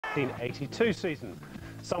1982 season.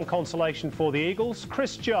 Some consolation for the Eagles,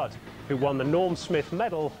 Chris Judd, who won the Norm Smith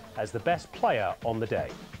Medal as the best player on the day.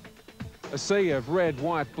 A sea of red,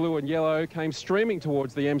 white, blue and yellow came streaming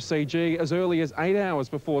towards the MCG as early as 8 hours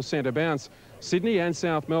before centre bounce. Sydney and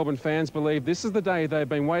South Melbourne fans believe this is the day they've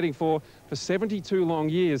been waiting for 72 long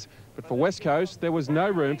years. But for West Coast, there was no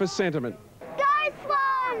room for sentiment. Go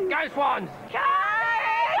Swans! Go Swans! Go!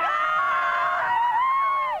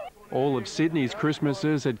 All of Sydney's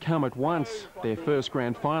Christmases had come at once, their first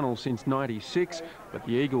grand final since '96, but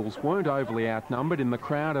the Eagles weren't overly outnumbered in the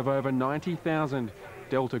crowd of over 90,000.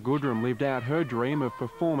 Delta Goodrem lived out her dream of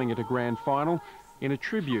performing at a grand final in a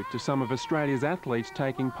tribute to some of Australia's athletes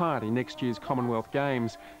taking part in next year's Commonwealth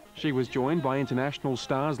Games. She was joined by international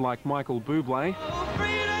stars like Michael Bublé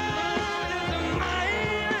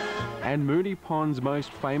and Moonee Pond's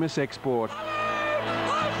most famous export.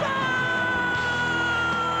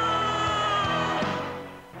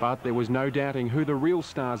 But there was no doubting who the real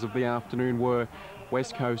stars of the afternoon were.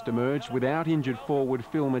 West Coast emerged without injured forward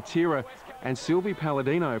Phil Matera, and Sylvie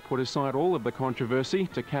Palladino put aside all of the controversy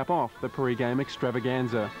to cap off the pre-game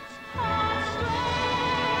extravaganza.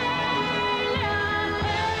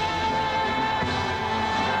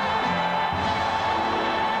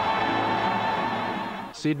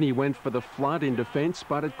 Sydney went for the flood in defence,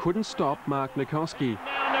 but it couldn't stop Mark Nikoski.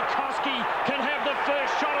 Now Nikoski can have the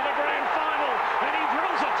first shot of the grand final, and he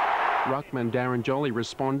drills it. Ruckman Darren Jolly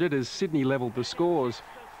responded as Sydney levelled the scores.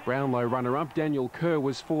 Brownlow runner-up Daniel Kerr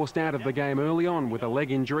was forced out of the game early on with a leg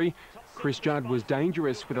injury. Chris Judd was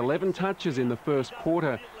dangerous with 11 touches in the first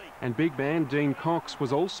quarter. And big man Dean Cox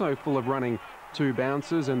was also full of running. 2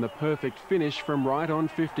 bounces and the perfect finish from right on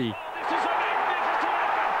 50. This is a magnificent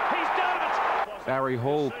effort. He's done it. Barry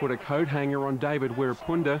Hall put a coat hanger on David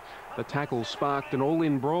Wirapunda. The tackle sparked an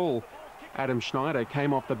all-in brawl. Adam Schneider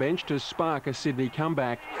came off the bench to spark a Sydney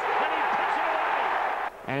comeback.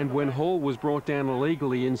 And when Hall was brought down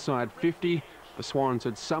illegally inside 50, the Swans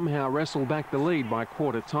had somehow wrestled back the lead by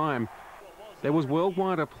quarter time. There was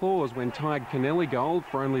worldwide applause when Tig Kennelly goaled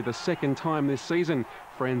for only the second time this season,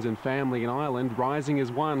 friends and family in Ireland rising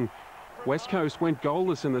as one. West Coast went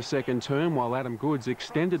goalless in the second term, while Adam Goodes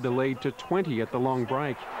extended the lead to 20 at the long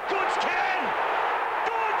break. Goodes can!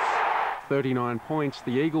 Goodes! 39 points,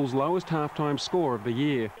 the Eagles' lowest half-time score of the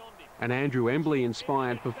year. An Andrew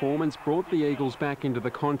Embley-inspired performance brought the Eagles back into the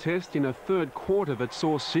contest in a third quarter that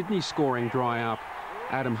saw Sydney scoring dry up.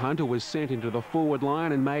 Adam Hunter was sent into the forward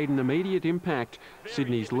line and made an immediate impact.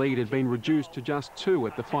 Sydney's lead had been reduced to just 2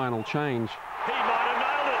 at the final change. He might have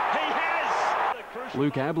nailed it. He has!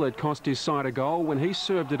 Luke Ablett cost his side a goal when he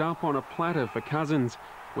served it up on a platter for Cousins.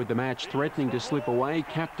 With the match threatening to slip away,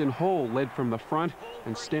 Captain Hall led from the front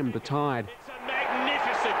and stemmed the tide. It's a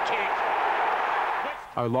magnificent kick.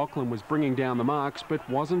 O'Loughlin was bringing down the marks but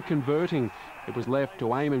wasn't converting. It was left to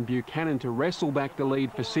Eamon Buchanan to wrestle back the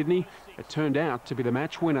lead for Sydney. It turned out to be the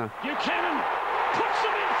match winner. Buchanan puts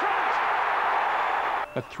them in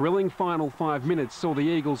front. A thrilling final 5 minutes saw the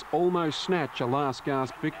Eagles almost snatch a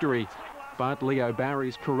last-gasp victory. But Leo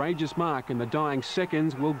Barry's courageous mark in the dying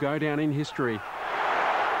seconds will go down in history.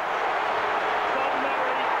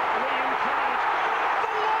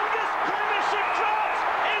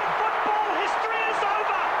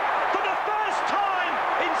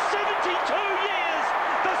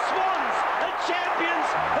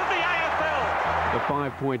 The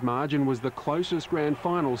 5-point margin was the closest grand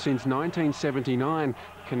final since 1979.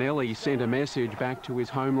 Kennelly sent a message back to his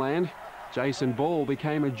homeland. Jason Ball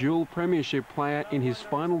became a dual premiership player in his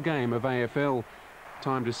final game of AFL.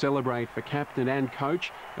 Time to celebrate for captain and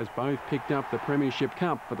coach as both picked up the Premiership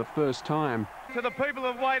Cup for the first time. To the people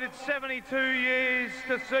who have waited 72 years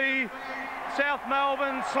to see South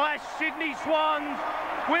Melbourne / Sydney Swans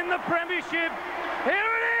win the Premiership, here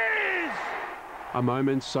it is! A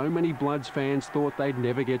moment so many Bloods fans thought they'd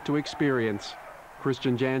never get to experience.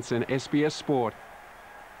 Christian Jantzen, SBS Sport.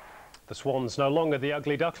 The Swans no longer the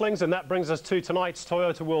ugly ducklings, and that brings us to tonight's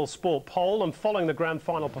Toyota World Sport poll. And following the grand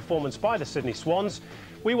final performance by the Sydney Swans,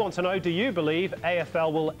 we want to know, do you believe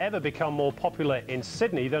AFL will ever become more popular in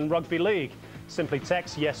Sydney than rugby league? Simply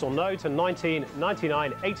text yes or no to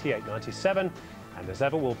 1999 88 97, and as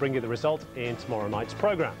ever we'll bring you the result in tomorrow night's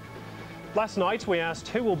programme. Last night we asked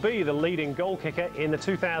who will be the leading goal kicker in the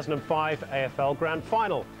 2005 AFL Grand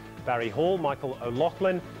Final. Barry Hall, Michael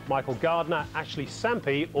O'Loughlin, Michael Gardner, Ashley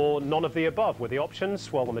Sampi, or none of the above were the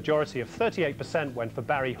options. Well, the majority of 38% went for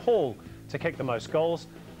Barry Hall to kick the most goals.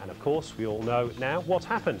 And of course, we all know now what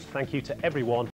happened. Thank you to everyone